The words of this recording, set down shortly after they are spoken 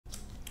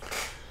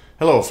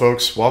Hello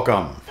folks,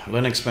 welcome.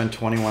 Linux Mint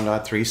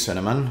 21.3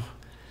 Cinnamon.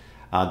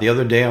 The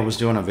other day I was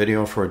doing a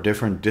video for a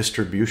different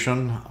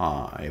distribution.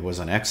 It was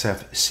an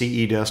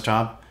XFCE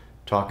desktop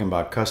talking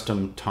about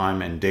custom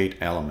time and date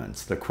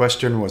elements. The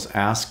question was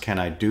asked, can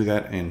I do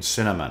that in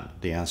Cinnamon?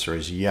 The answer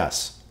is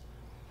yes.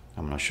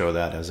 I'm going to show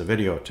that as a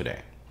video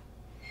today.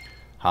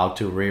 How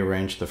to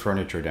rearrange the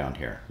furniture down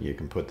here. You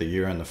can put the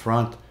year in the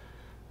front.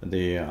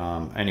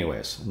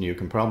 Anyways, you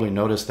can probably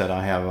notice that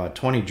I have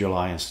 20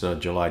 July instead of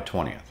July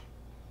 20th.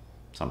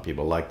 Some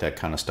people like that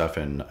kind of stuff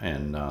in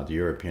the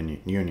European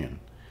Union.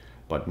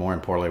 But more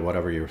importantly,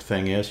 whatever your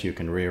thing is, you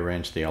can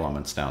rearrange the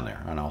elements down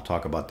there. And I'll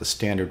talk about the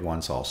standard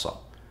ones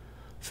also.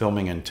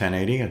 Filming in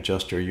 1080,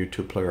 adjust your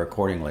YouTube player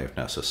accordingly if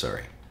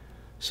necessary.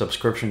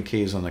 Subscription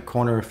keys in the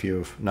corner if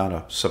you're not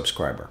a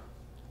subscriber.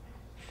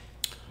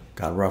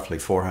 Got roughly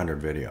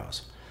 400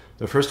 videos.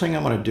 The first thing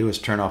I'm going to do is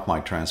turn off my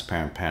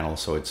transparent panel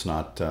so it's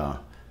not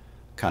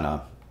kind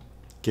of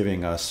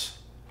giving us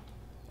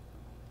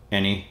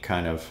any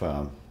kind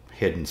of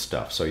hidden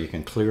stuff, so you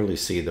can clearly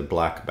see the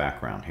black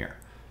background here.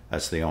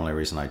 That's the only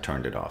reason I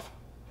turned it off.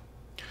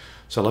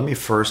 So let me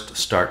first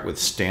start with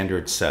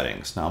standard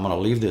settings. Now I'm going to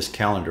leave this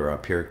calendar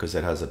up here because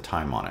it has a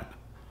time on it.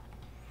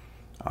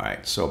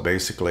 Alright, so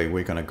basically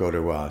we're going to go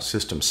to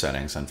system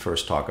settings and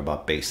first talk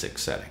about basic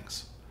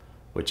settings,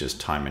 which is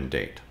time and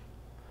date.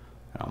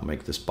 I'll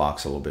make this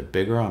box a little bit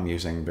bigger. I'm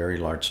using very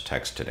large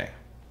text today.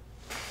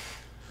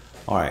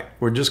 Alright,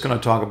 we're just going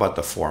to talk about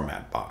the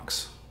format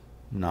box,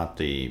 not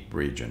the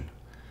region.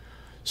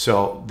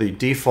 So the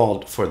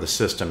default for the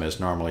system is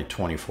normally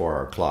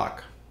 24-hour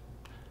clock.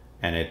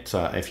 And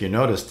if you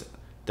noticed,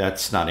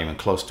 that's not even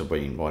close to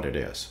being what it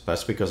is.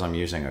 That's because I'm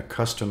using a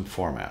custom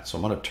format. So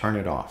I'm going to turn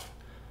it off.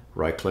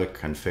 Right-click,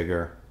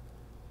 configure,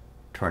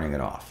 turning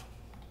it off.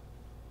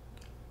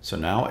 So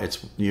now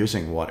it's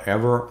using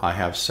whatever I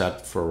have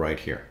set for right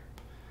here.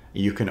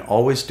 You can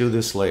always do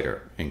this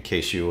later in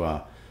case you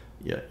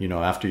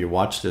after you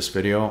watch this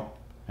video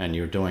and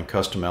you're doing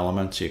custom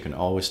elements, you can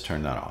always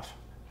turn that off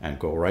and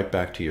go right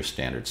back to your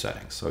standard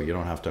settings. So you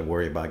don't have to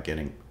worry about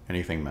getting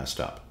anything messed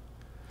up.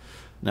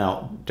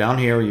 Now down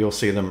here you'll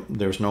see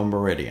there's no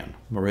meridian.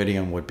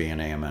 Meridian would be an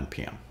AM and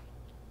PM.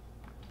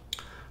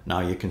 Now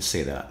you can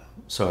see that.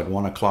 So at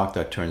 1 o'clock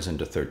that turns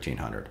into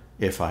 1300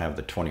 if I have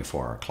the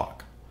 24-hour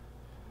clock.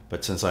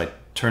 But since I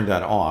turned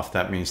that off,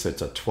 that means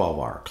it's a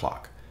 12-hour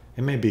clock.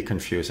 It may be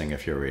confusing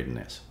if you're reading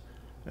this,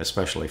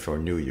 especially for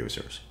new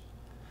users.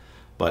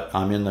 But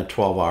I'm in the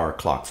 12-hour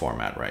clock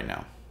format right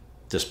now.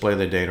 Display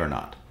the date or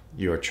not,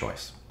 your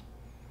choice.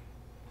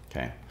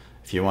 Okay.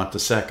 If you want the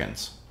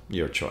seconds,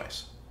 your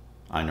choice.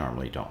 I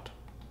normally don't.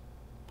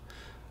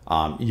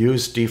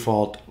 Use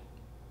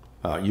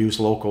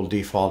local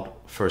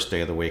default first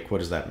day of the week. What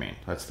does that mean?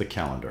 That's the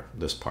calendar,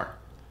 this part.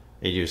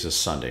 It uses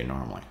Sunday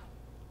normally.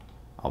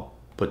 I'll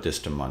put this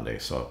to Monday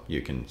so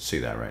you can see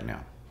that right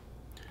now.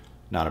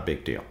 Not a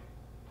big deal.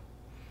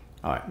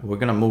 All right, we're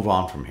going to move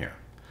on from here.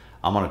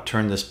 I'm going to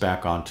turn this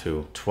back on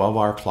to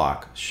 12-hour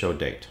clock, show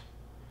date.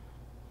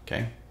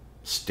 Okay,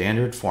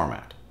 standard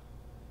format.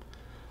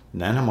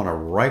 Then I'm going to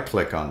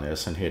right-click on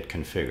this and hit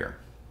configure.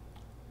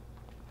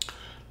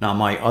 Now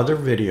my other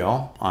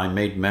video, I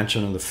made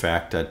mention of the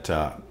fact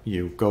that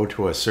you go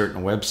to a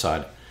certain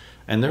website,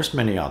 and there's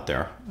many out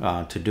there,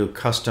 to do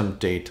custom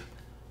date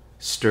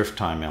STRF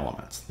time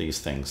elements. These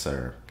things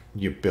that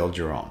you build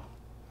your own.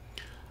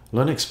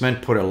 Linux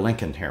Mint put a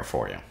link in here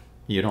for you.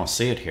 You don't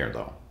see it here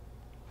though,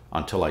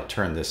 until I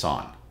turn this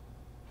on.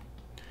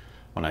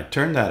 When I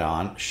turn that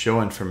on,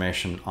 show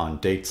information on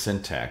date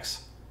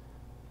syntax,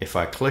 if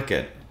I click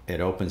it, it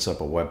opens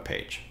up a web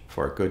page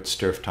for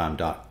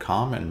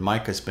goodstrftime.com, and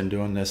Mike has been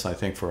doing this, I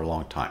think, for a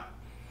long time.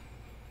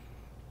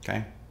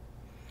 Okay?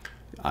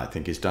 I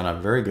think he's done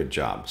a very good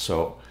job.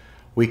 So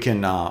we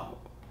can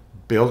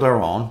build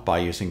our own by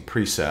using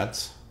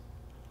presets.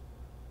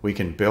 We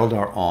can build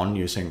our own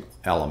using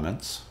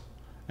elements,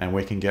 and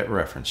we can get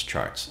reference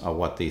charts of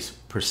what these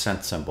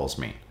percent symbols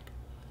mean.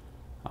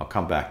 I'll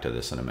come back to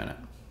this in a minute.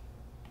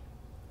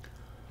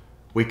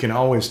 We can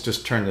always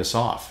just turn this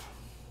off.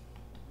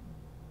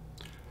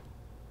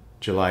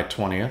 July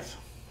 20th,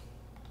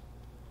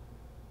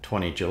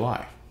 20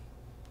 July,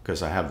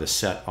 because I have this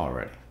set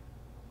already.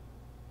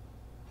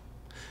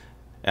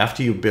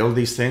 After you build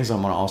these things,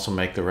 I'm going to also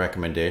make the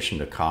recommendation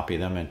to copy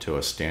them into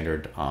a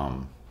standard,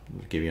 I'll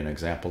give you an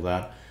example of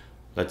that.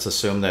 Let's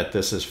assume that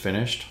this is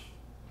finished.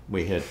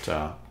 We hit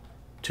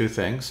two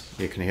things.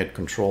 You can hit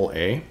Control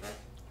A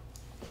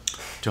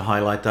to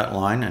highlight that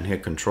line and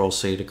hit Control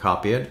C to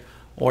copy it,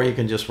 or you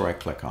can just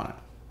right-click on it.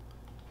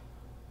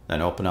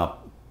 Then open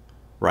up,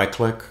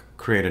 right-click,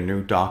 create a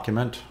new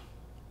document,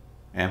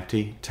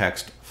 empty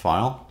text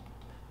file,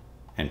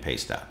 and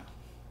paste that.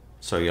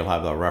 So you'll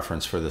have a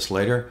reference for this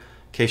later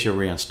in case you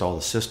reinstall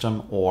the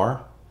system,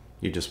 or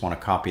you just want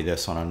to copy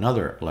this on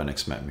another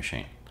Linux Mint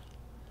machine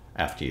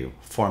after you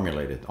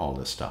formulated all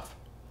this stuff.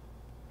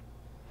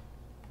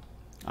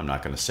 I'm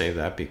not going to save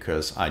that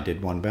because I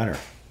did one better.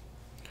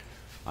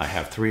 I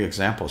have 3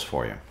 examples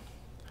for you.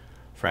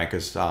 Frank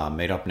is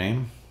made-up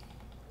name.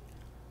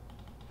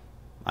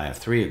 I have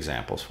 3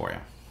 examples for you.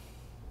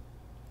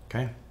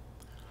 Okay,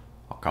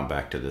 I'll come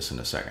back to this in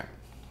a second.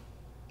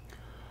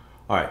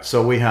 All right,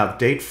 so we have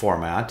date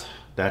format.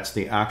 That's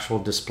the actual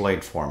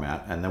displayed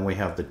format. And then we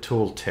have the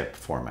tooltip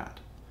format.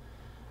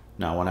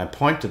 Now, when I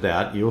point to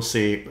that, you'll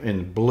see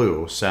in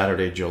blue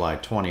Saturday, July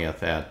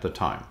 20th at the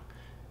time.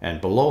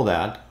 And below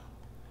that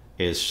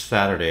is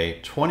Saturday,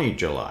 20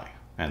 July,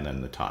 and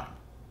then the time.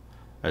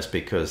 That's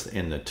because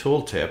in the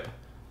tooltip,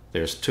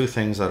 there's 2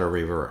 things that are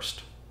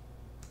reversed.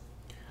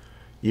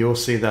 You'll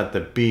see that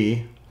the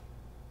B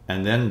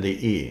and then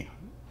the E.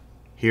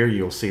 Here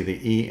you'll see the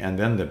E and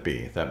then the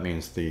B. That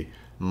means the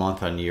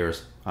month and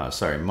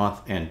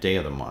month and day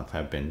of the month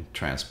have been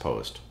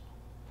transposed.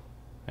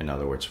 In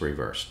other words,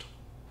 reversed.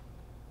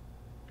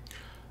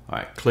 All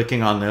right,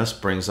 clicking on this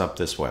brings up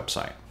this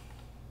website.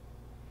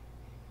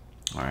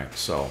 All right,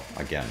 so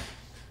again,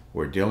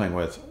 we're dealing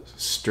with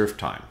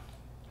STRFTime.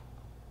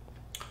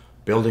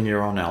 Building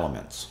your own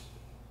elements.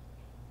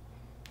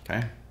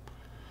 Okay,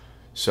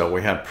 so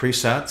we have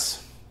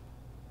presets,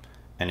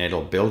 and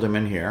it'll build them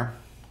in here.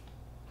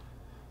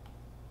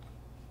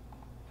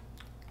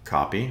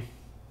 Copy.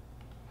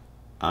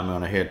 I'm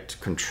going to hit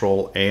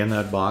Control A in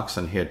that box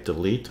and hit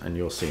delete, and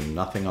you'll see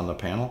nothing on the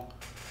panel.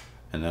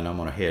 And then I'm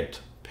going to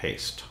hit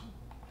paste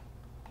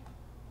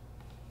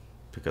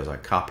because I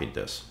copied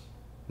this.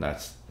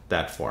 That's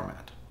that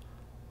format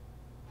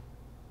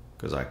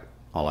because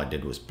all I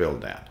did was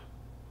build that.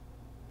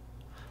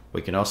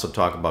 We can also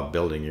talk about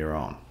building your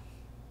own.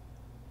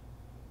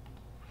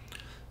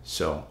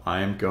 So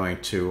I'm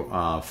going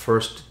to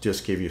first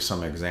just give you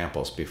some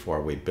examples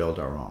before we build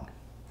our own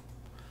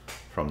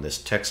from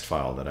this text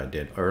file that I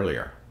did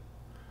earlier.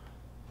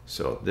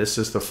 So this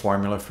is the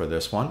formula for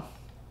this one.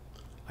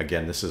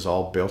 Again, this is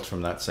all built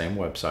from that same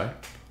website,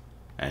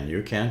 and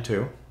you can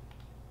too.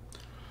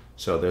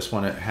 So this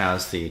one, it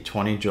has the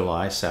 20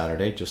 July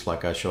Saturday, just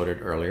like I showed it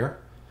earlier.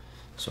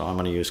 So I'm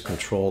going to use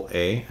Control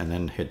A and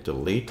then hit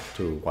delete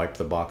to wipe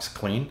the box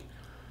clean.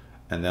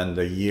 And then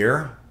the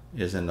year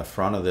is in the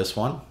front of this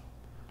one,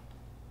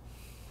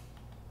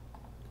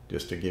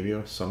 just to give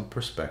you some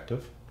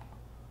perspective.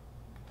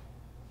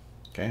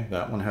 Okay,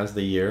 that one has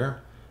the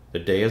year. The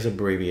day is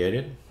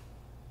abbreviated.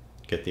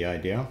 Get the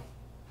idea?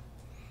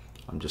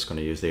 I'm just going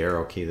to use the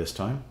arrow key this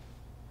time.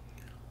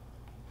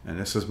 And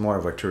this is more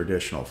of a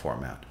traditional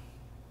format.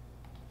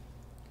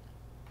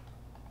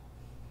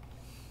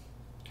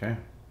 Okay.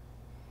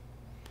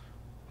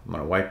 I'm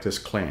going to wipe this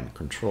clean.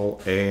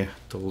 Control A,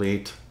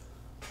 delete.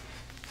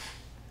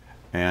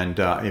 And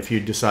if you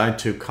decide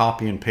to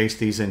copy and paste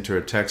these into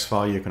a text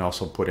file, you can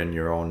also put in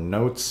your own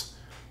notes,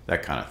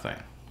 that kind of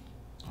thing.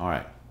 All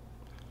right.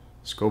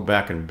 Let's go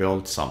back and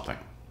build something.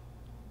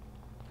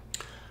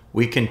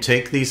 We can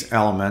take these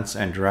elements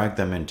and drag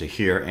them into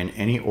here in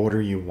any order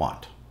you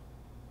want.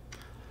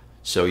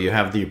 So you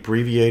have the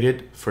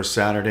abbreviated for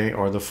Saturday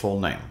or the full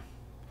name.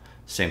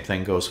 Same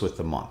thing goes with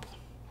the month.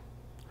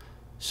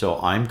 So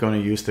I'm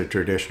going to use the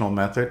traditional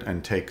method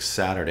and take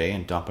Saturday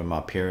and dump them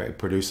up here. It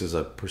produces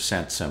a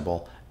 %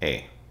 symbol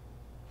A.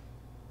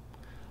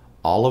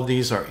 All of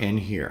these are in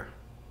here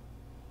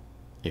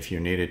if you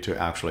needed to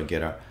actually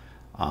get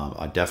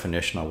a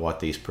definition of what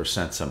these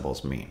 %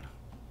 symbols mean.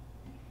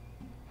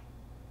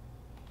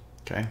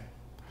 Okay,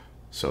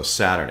 so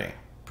Saturday,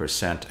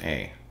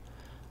 %A.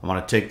 I'm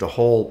going to take the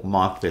whole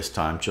month this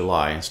time,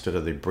 July, instead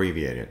of the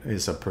abbreviated.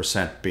 It's a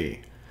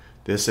 %B.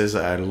 This is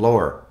a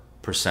lower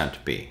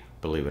 %B,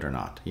 believe it or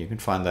not. You can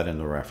find that in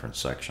the reference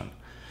section.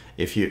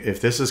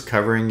 If this is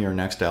covering your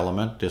next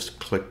element, just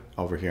click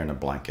over here in the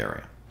blank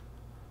area.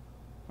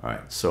 All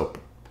right, so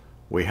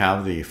we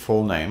have the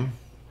full name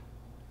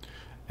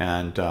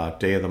and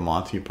day of the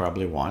month you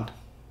probably want,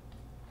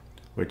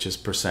 which is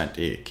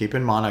 %E. Keep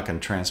in mind I can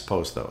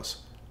transpose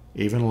those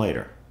even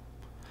later.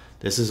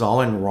 This is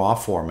all in raw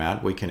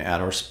format. We can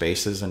add our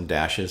spaces and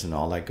dashes and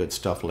all that good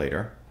stuff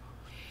later.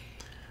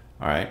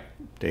 All right,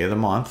 day of the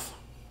month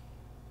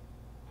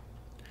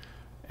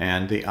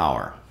and the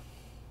hour.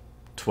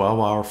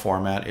 12-hour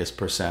format is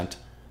 %.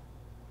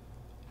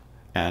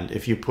 And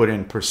if you put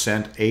in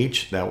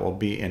 %H, that will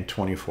be in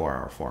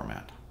 24-hour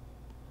format.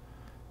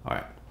 All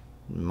right,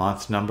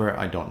 month number,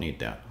 I don't need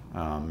that.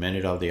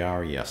 Minute of the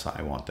hour, yes,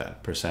 I want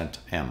that.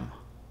 %M.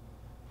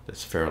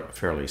 That's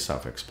fairly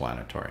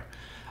self-explanatory.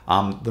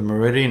 The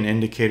meridian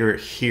indicator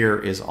here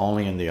is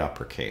only in the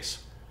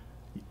uppercase,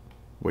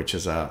 which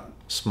is a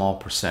small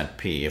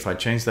 %P. If I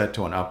change that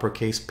to an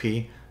uppercase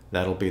P,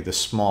 that'll be the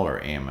smaller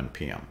AM and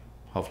PM.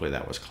 Hopefully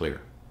that was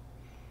clear.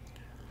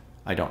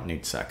 I don't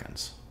need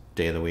seconds.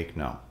 Day of the week,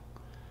 no.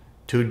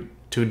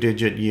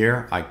 Two-digit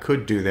year, I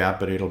could do that,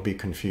 but it'll be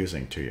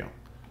confusing to you.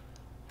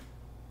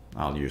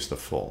 I'll use the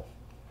full.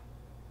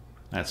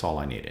 That's all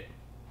I needed.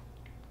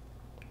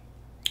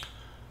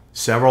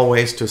 Several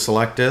ways to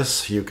select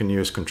this. You can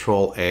use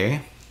Control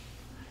A.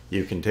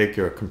 You can take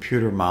your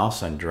computer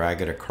mouse and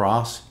drag it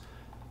across,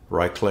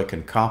 right-click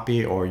and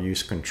copy, or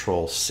use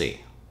Control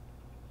C.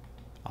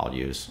 I'll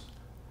use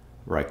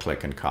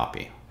right-click and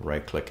copy,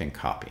 right-click and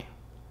copy.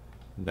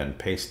 Then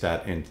paste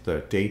that into the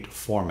date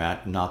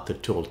format, not the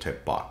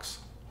tooltip box.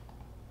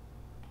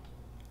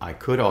 I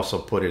could also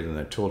put it in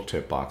the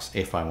tooltip box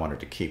if I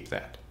wanted to keep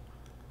that.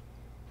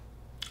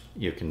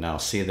 You can now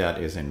see that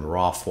is in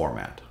raw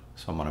format.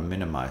 So I'm going to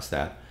minimize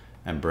that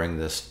and bring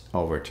this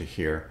over to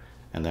here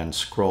and then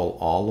scroll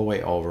all the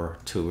way over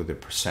to the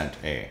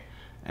 %A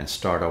and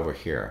start over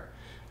here.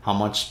 How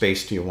much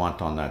space do you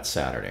want on that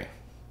Saturday?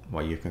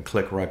 Well, you can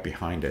click right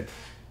behind it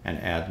and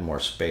add more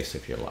space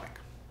if you like.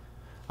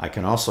 I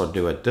can also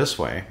do it this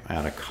way,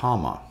 add a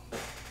comma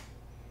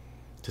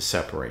to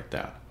separate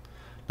that.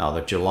 Now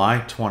the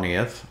July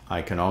 20th,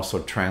 I can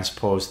also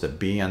transpose the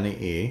B and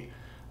the E,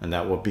 and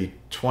that will be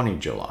 20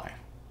 July.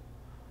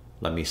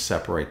 Let me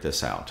separate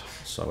this out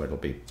so it'll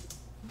be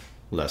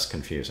less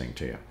confusing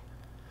to you.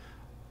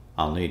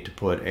 I'll need to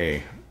put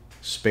a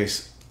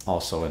space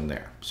also in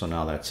there. So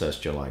now that says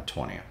July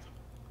 20th.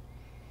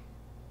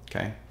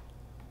 Okay.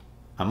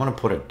 I'm going to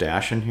put a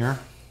dash in here.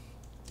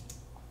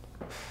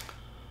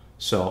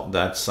 So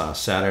that's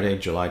Saturday,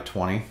 July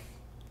 20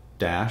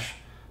 dash.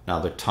 Now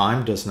the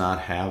time does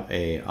not have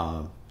a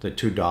the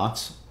 2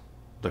 dots,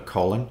 the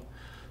colon.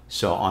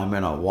 So I'm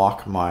going to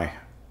walk my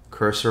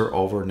cursor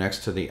over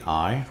next to the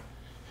I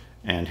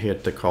and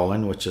hit the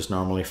colon, which is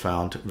normally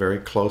found very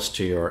close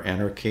to your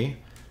enter key.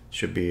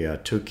 Should be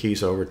 2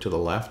 keys over to the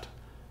left.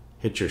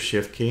 Hit your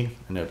shift key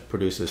and it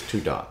produces 2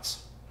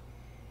 dots.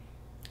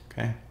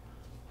 Okay.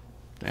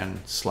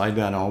 Then slide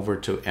that over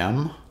to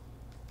M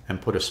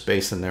and put a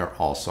space in there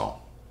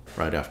also,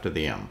 right after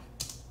the M.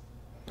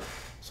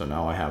 So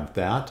now I have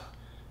that,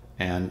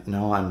 and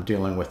now I'm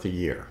dealing with the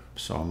year.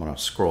 So I'm going to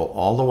scroll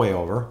all the way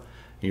over, and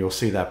you'll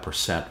see that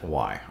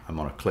 %Y. I'm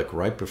going to click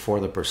right before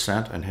the %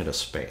 and hit a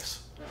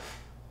space.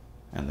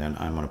 And then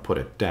I'm going to put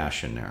a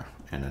dash in there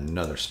and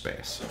another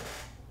space,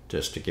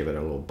 just to give it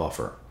a little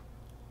buffer.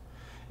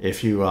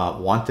 If you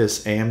want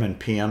this AM and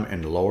PM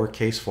in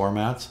lowercase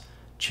formats,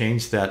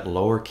 change that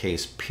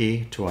lowercase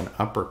p to an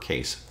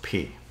uppercase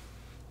P.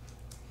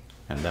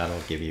 And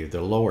that'll give you the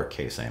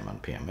lowercase AM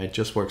and PM. It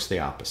just works the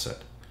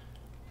opposite.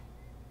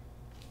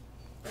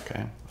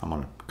 Okay, I'm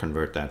going to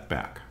convert that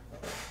back.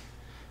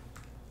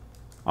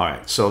 All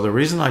right, so the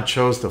reason I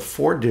chose the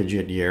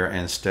 4-digit year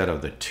instead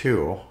of the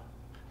 2,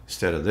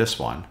 instead of this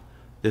one,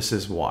 this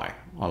is why.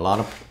 A lot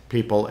of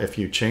people, if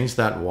you change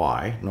that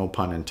Y, no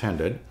pun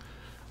intended,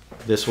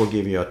 this will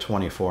give you a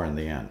 24 in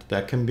the end.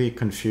 That can be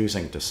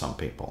confusing to some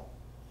people.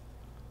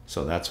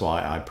 So that's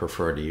why I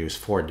prefer to use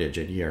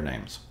 4-digit year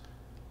names.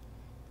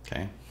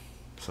 Okay,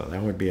 so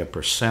that would be a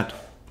 %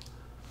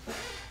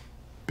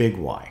 big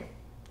Y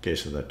in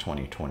case of the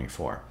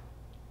 2024.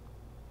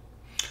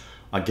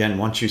 Again,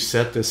 once you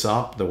set this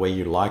up the way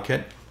you like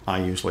it, I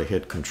usually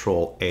hit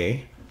Control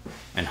A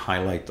and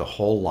highlight the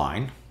whole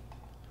line.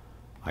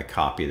 I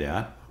copy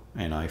that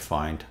and I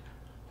find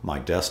my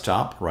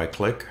desktop, right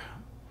click,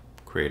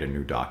 create a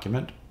new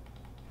document,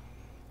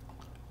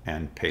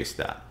 and paste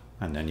that.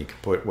 And then you can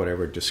put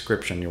whatever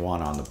description you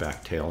want on the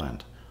back tail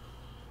end.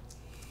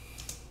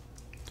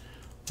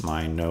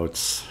 My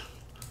notes,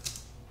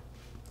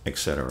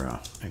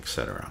 etc.,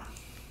 etc.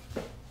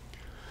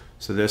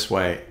 So this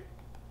way,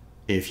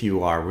 if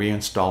you are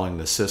reinstalling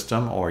the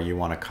system or you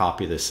want to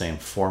copy the same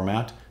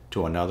format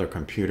to another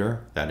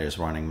computer that is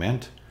running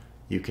Mint,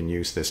 you can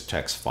use this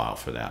text file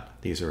for that.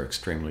 These are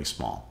extremely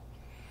small.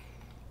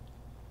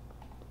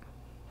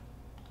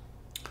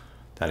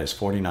 That is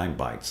 49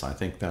 bytes. I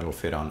think that'll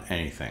fit on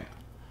anything,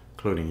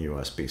 including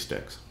USB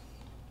sticks.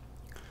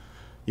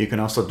 You can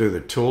also do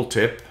the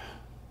tooltip,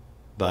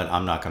 but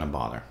I'm not going to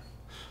bother.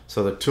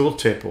 So the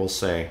tooltip will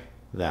say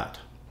that.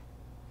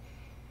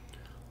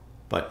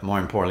 But more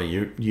importantly,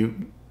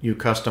 you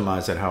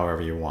customize it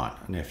however you want.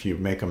 And if you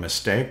make a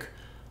mistake,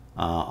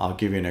 I'll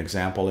give you an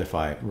example. If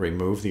I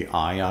remove the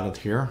I out of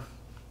here,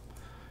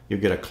 you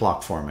get a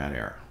clock format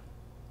error.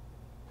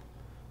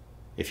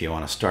 If you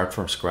want to start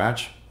from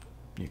scratch,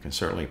 you can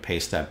certainly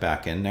paste that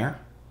back in there,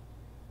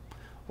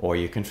 or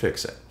you can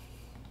fix it.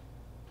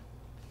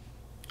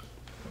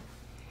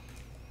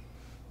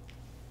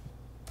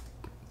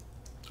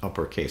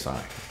 Uppercase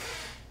I,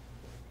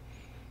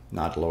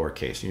 not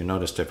lowercase. You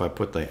noticed if I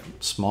put the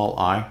small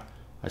I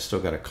still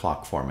got a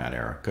clock format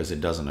error because it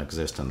doesn't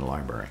exist in the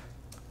library.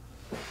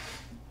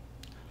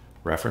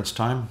 Reference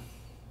time.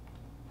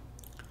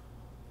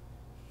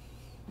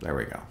 There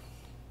we go.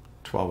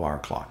 12-hour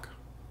clock.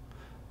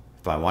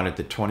 If I wanted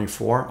the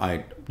 24,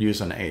 I'd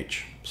use an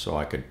H, so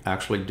I could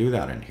actually do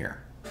that in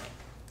here.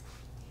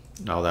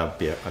 Now that would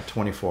be a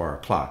 24-hour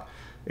clock.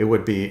 It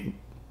would be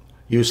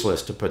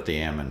useless to put the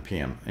AM and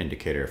PM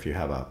indicator if you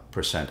have a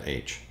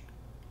 %H.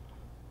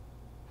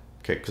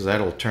 Okay, because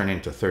that'll turn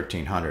into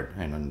 1300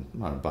 in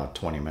about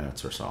 20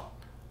 minutes or so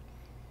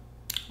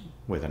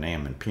with an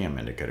AM and PM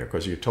indicator,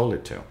 because you told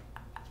it to.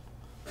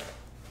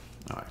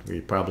 All right,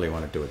 you probably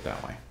want to do it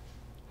that way.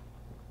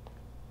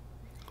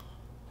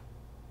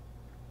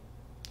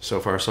 So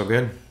far, so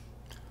good.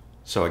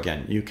 So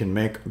again, you can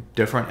make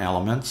different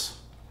elements,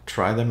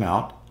 try them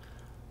out,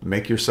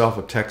 make yourself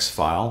a text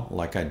file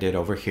like I did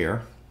over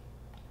here.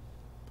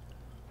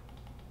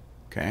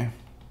 Okay,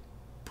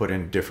 put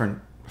in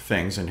different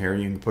things in here.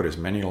 You can put as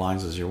many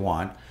lines as you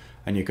want.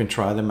 and you can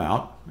try them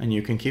out, and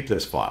you can keep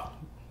this file.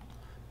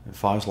 And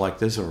files like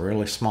this are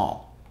really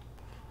small.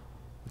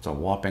 It's a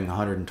whopping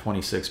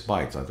 126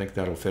 bytes. I think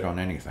that'll fit on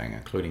anything,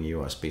 including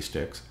USB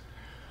sticks.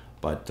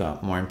 But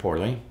more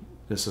importantly,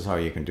 this is how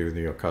you can do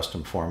your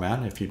custom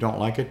format. If you don't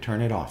like it,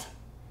 turn it off.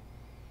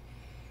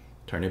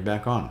 Turn it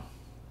back on.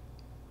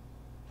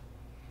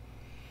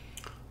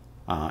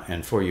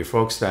 And for you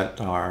folks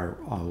that are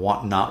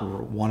not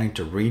wanting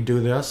to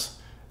redo this,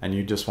 and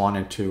you just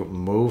wanted to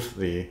move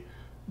the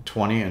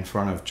 20 in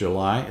front of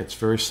July, it's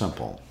very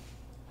simple.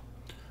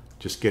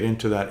 Just get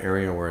into that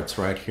area where it's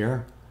right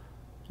here.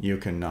 You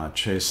can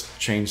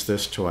change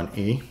this to an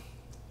E.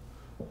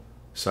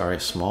 Sorry,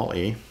 small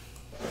e.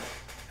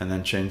 And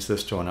then change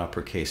this to an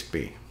uppercase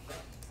B.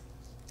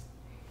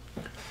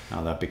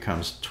 Now that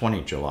becomes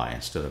 20 July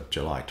instead of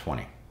July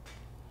 20.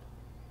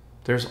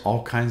 There's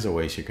all kinds of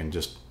ways you can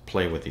just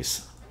play with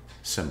these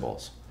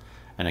symbols.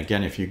 And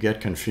again, if you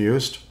get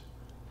confused,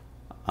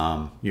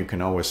 you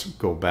can always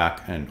go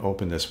back and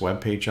open this web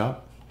page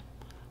up,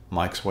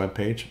 Mike's web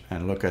page,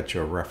 and look at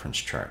your reference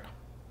chart.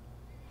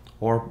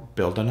 Or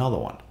build another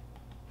one.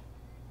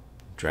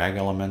 Drag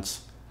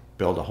elements,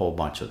 build a whole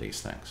bunch of these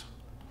things.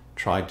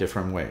 Try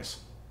different ways.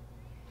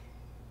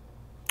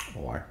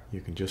 Or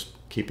you can just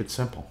keep it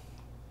simple.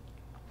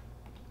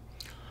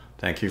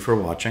 Thank you for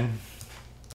watching.